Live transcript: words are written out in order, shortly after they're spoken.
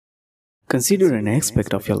Consider an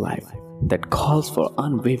aspect of your life that calls for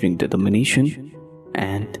unwavering determination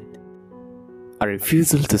and a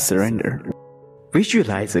refusal to surrender.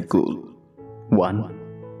 Visualize a goal, one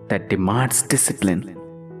that demands discipline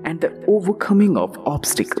and the overcoming of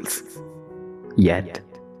obstacles, yet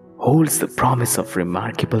holds the promise of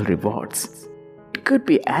remarkable rewards. It could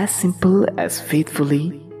be as simple as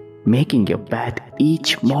faithfully making your bed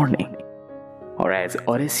each morning, or as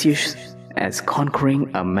audacious as conquering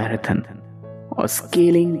a marathon or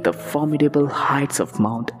scaling the formidable heights of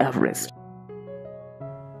Mount Everest.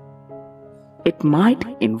 It might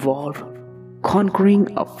involve conquering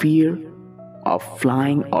a fear of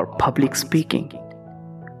flying or public speaking,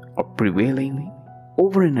 or prevailing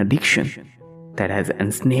over an addiction that has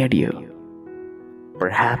ensnared you.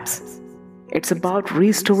 Perhaps it's about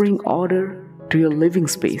restoring order to your living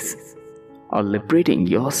space or liberating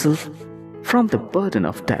yourself from the burden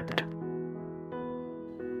of debt.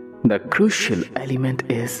 The crucial element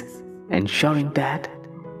is ensuring that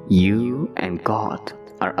you and God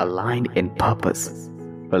are aligned in purpose,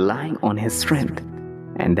 relying on His strength,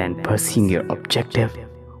 and then pursuing your objective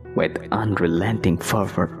with unrelenting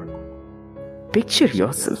fervor. Picture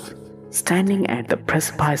yourself standing at the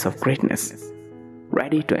precipice of greatness,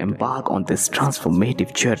 ready to embark on this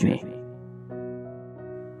transformative journey.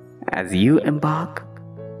 As you embark,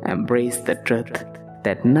 embrace the truth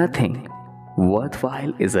that nothing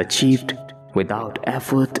worthwhile is achieved without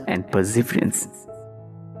effort and perseverance.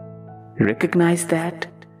 Recognize that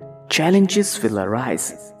challenges will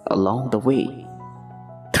arise along the way,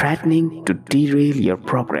 threatening to derail your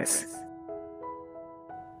progress.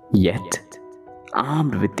 Yet,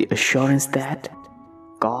 armed with the assurance that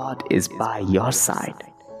God is by your side,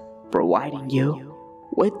 providing you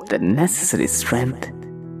with the necessary strength,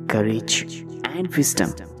 courage, and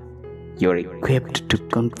wisdom, you're equipped to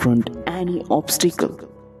confront any obstacle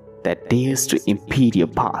that dares to impede your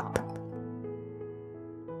path.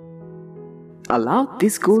 Allow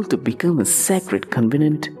this goal to become a sacred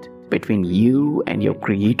covenant between you and your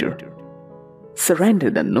Creator.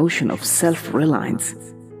 Surrender the notion of self-reliance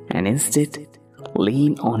and instead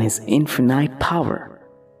lean on His infinite power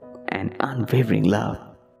and unwavering love.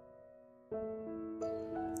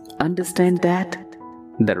 Understand that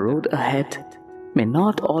the road ahead may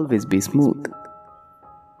not always be smooth.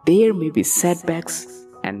 There may be setbacks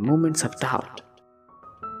and moments of doubt.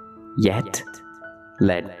 Yet,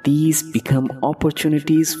 let these become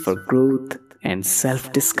opportunities for growth and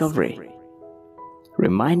self-discovery,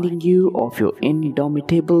 reminding you of your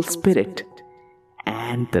indomitable spirit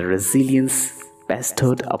and the resilience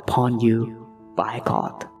bestowed upon you by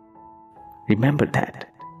God. Remember that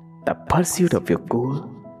the pursuit of your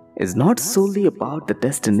goal is not solely about the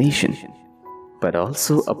destination, but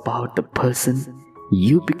also about the person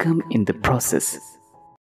you become in the process.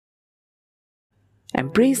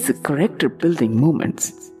 Embrace the character-building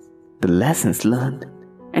moments, the lessons learned,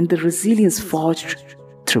 and the resilience forged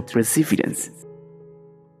through perseverance.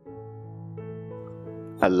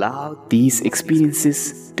 Allow these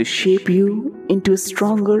experiences to shape you into a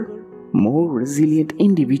stronger, more resilient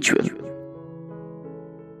individual.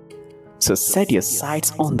 So set your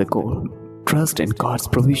sights on the goal, trust in God's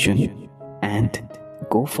provision, and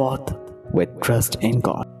go forth with trust in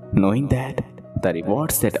God, knowing that the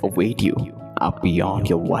rewards that await you are beyond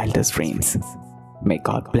your wildest dreams. May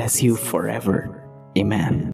God bless you forever. Amen.